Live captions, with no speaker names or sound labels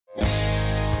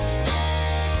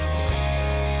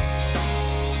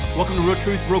Welcome to Real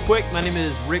Truth Real Quick. My name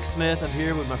is Rick Smith. I'm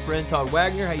here with my friend Todd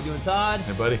Wagner. How you doing, Todd?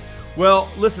 Hey, buddy. Well,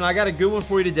 listen, I got a good one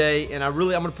for you today, and I'm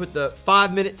going to put the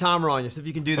 5-minute timer on you, so if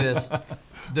you can do this.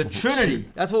 The Trinity.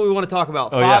 That's what we want to talk about.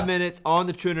 5 minutes on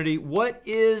the Trinity. What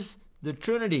is the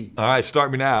Trinity? All right, start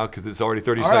me now because it's already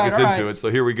 30 seconds into it, so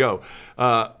here we go.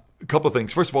 A couple of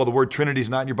things. First of all, the word Trinity is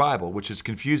not in your Bible, which is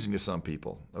confusing to some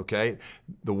people, okay?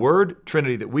 The word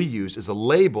Trinity that we use is a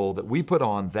label that we put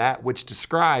on that which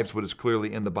describes what is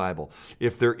clearly in the Bible.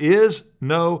 If there is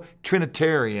no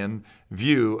Trinitarian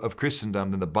view of Christendom,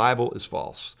 then the Bible is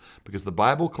false, because the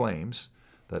Bible claims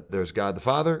that there's God the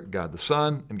Father, God the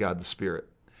Son, and God the Spirit.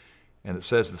 And it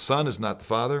says the Son is not the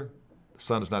Father, the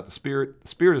Son is not the Spirit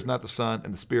is not the Son,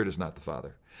 and the Spirit is not the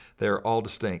Father. They're all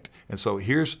distinct. And so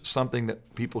here's something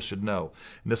that people should know,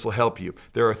 and this will help you.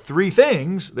 There are 3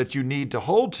 things that you need to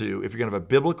hold to if you're going to have a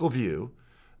biblical view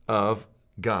of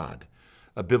God,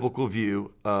 a biblical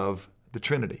view of the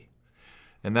Trinity.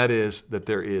 And that is that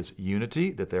there is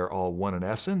unity, that they're all one in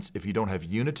essence. If you don't have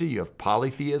unity, you have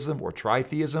polytheism or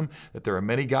tritheism, that there are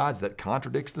many gods. That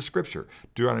contradicts the Scripture.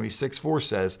 Deuteronomy 6:4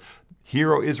 says,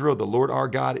 "Hear, O Israel, the Lord our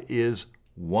God is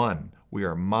one." We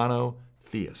are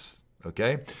monotheists.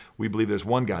 Okay? We believe there's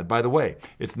one God. By the way,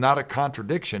 it's not a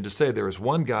contradiction to say there is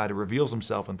one God who reveals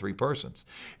himself in 3 persons.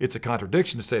 It's a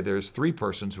contradiction to say there's 3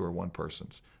 persons who are one person.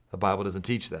 The Bible doesn't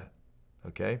teach that.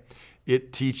 Okay?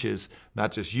 It teaches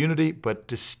not just unity, but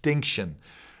distinction.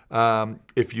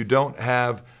 If you don't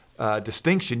have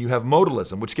distinction, you have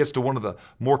modalism, which gets to one of the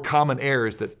more common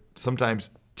errors that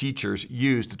sometimes teachers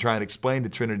use to try and explain the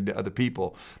Trinity to other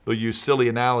people. They'll use silly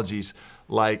analogies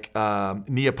like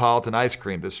Neapolitan ice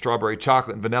cream. There's strawberry,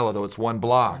 chocolate, and vanilla, though it's one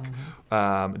block.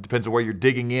 It depends on where you're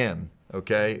digging in,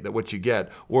 okay, that what you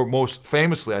get. Or most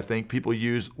famously, I think, people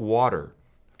use water,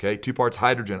 okay, 2 parts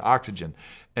hydrogen, oxygen.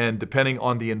 And depending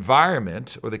on the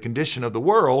environment or the condition of the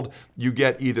world, you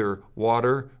get either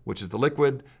water, which is the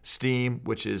liquid, steam,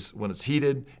 which is when it's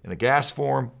heated in a gas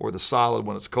form, or the solid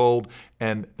when it's cold.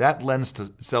 And that lends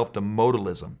itself to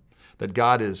modalism, that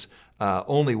God is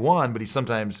only one, but he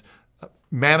sometimes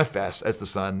manifests as the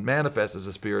Son, manifests as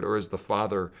the Spirit, or as the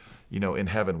Father, in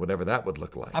heaven, whatever that would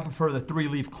look like. I prefer the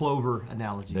 3-leaf clover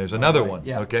analogy. There's another one.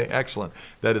 Yeah. Okay, excellent.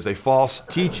 That is a false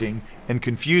teaching and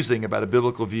confusing about a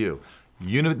biblical view.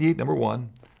 Unity, number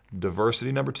 1.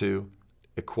 Diversity, number 2.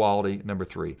 Equality, number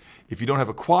 3. If you don't have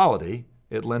equality,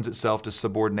 it lends itself to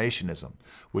subordinationism,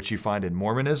 which you find in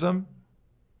Mormonism,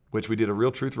 which we did a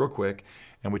Real Truth real quick,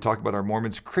 and we talked about our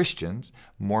Mormons Christians.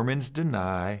 Mormons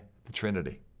deny the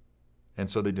Trinity. And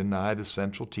so they deny the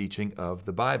central teaching of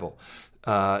the Bible.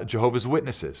 Jehovah's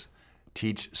Witnesses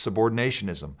teach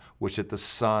subordinationism, which that the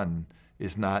Son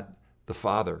is not the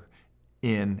Father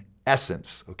in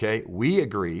essence, okay? We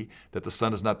agree that the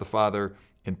Son is not the Father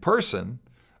in person,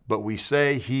 but we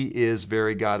say he is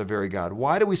very God, a very God.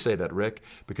 Why do we say that, Rick?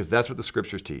 Because that's what the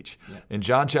Scriptures teach. Yeah. In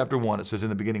John chapter 1, it says, "In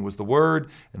the beginning was the Word,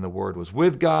 and the Word was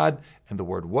with God, and the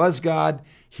Word was God.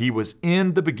 He was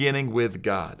in the beginning with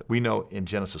God." We know in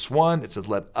Genesis 1, it says,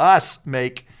 "Let us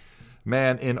make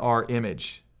man in our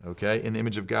image." Okay? In the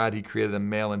image of God, he created a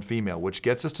male and female, which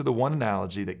gets us to the one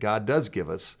analogy that God does give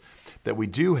us, that we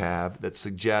do have, that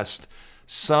suggests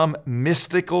some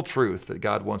mystical truth that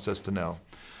God wants us to know.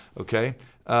 Okay?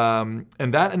 And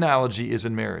that analogy is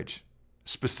in marriage,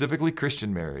 specifically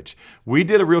Christian marriage. We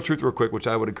did a Real Truth real quick, which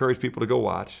I would encourage people to go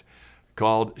watch,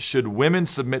 called "Should Women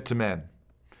Submit to Men?"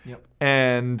 Yep.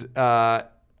 And our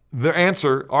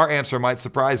answer might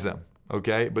surprise them,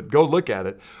 okay? But go look at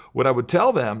it. What I would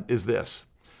tell them is this.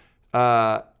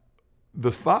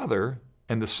 The Father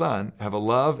and the Son have a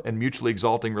love and mutually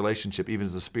exalting relationship, even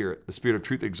as the Spirit. The Spirit of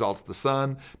truth exalts the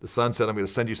Son. The Son said, "I'm going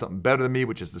to send you something better than me,"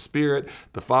 which is the Spirit.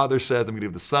 The Father says, "I'm going to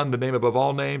give the Son the name above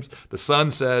all names." The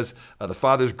Son says, "The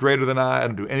Father is greater than I. I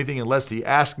don't do anything unless he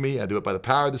asks me. I do it by the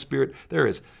power of the Spirit." There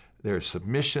is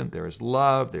submission, there is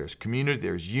love, there is community,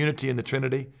 there is unity in the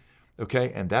Trinity.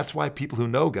 Okay? And that's why people who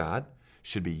know God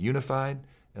should be unified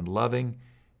and loving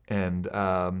and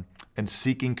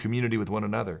seeking community with one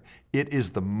another. It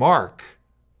is the mark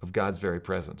of God's very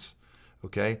presence,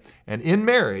 okay? And in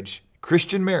marriage,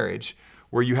 Christian marriage,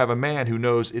 where you have a man who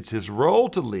knows it's his role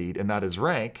to lead and not his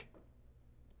rank,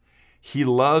 he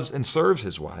loves and serves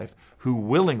his wife, who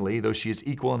willingly, though she is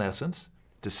equal in essence,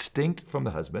 distinct from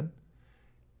the husband,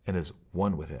 and is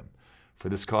one with him. "For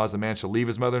this cause a man shall leave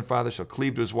his mother and father, shall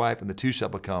cleave to his wife, and the two shall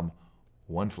become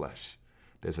one flesh."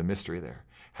 There's a mystery there.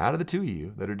 How do the two of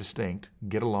you that are distinct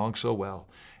get along so well?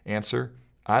 Answer,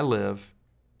 I live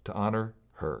to honor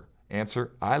her.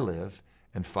 Answer, I live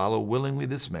and follow willingly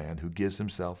this man who gives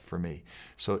himself for me.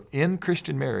 So in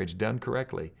Christian marriage done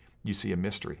correctly, you see a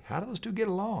mystery. How do those two get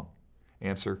along?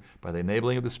 Answer, by the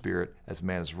enabling of the Spirit, as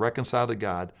man is reconciled to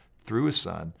God through his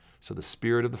Son, so the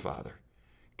Spirit of the Father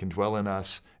can dwell in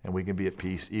us and we can be at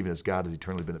peace, even as God has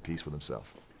eternally been at peace with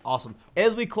himself. Awesome.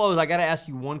 As we close, I got to ask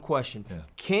you one question. Yeah.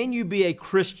 Can you be a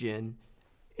Christian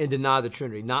and deny the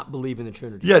Trinity, not believe in the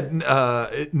Trinity?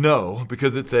 Yeah, no,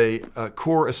 because it's a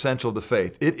core essential of the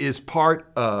faith. It is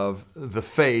part of the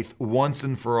faith once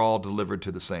and for all delivered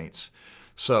to the saints.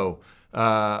 So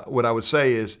what I would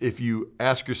say is, if you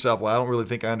ask yourself, well, I don't really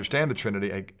think I understand the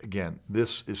Trinity, again,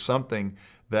 this is something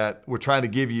that we're trying to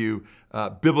give you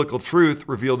biblical truth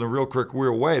revealed in a real quick,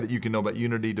 real way that you can know about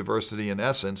unity, diversity, and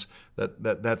essence.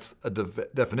 That's a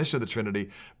definition of the Trinity.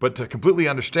 But to completely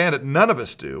understand it, none of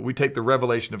us do. We take the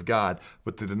revelation of God.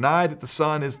 But to deny that the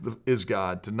Son is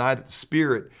God, deny that the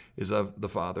Spirit is of the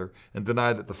Father, and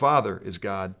deny that the Father is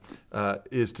God,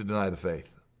 is to deny the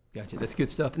faith. Gotcha. That's good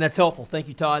stuff, and that's helpful. Thank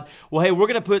you, Todd. Well, hey, we're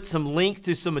going to put some links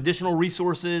to some additional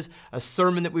resources, a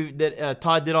sermon that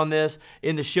Todd did on this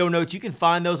in the show notes. You can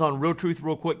find those on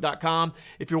realtruthrealquick.com.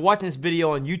 If you're watching this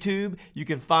video on YouTube, you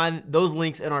can find those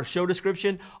links in our show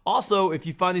description. Also, if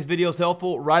you find these videos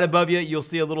helpful, right above you, you'll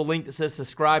see a little link that says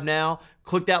subscribe now.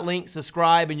 Click that link,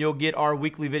 subscribe, and you'll get our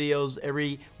weekly videos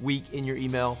every week in your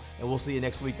email. And we'll see you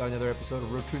next week on another episode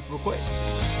of Real Truth Real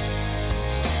Quick.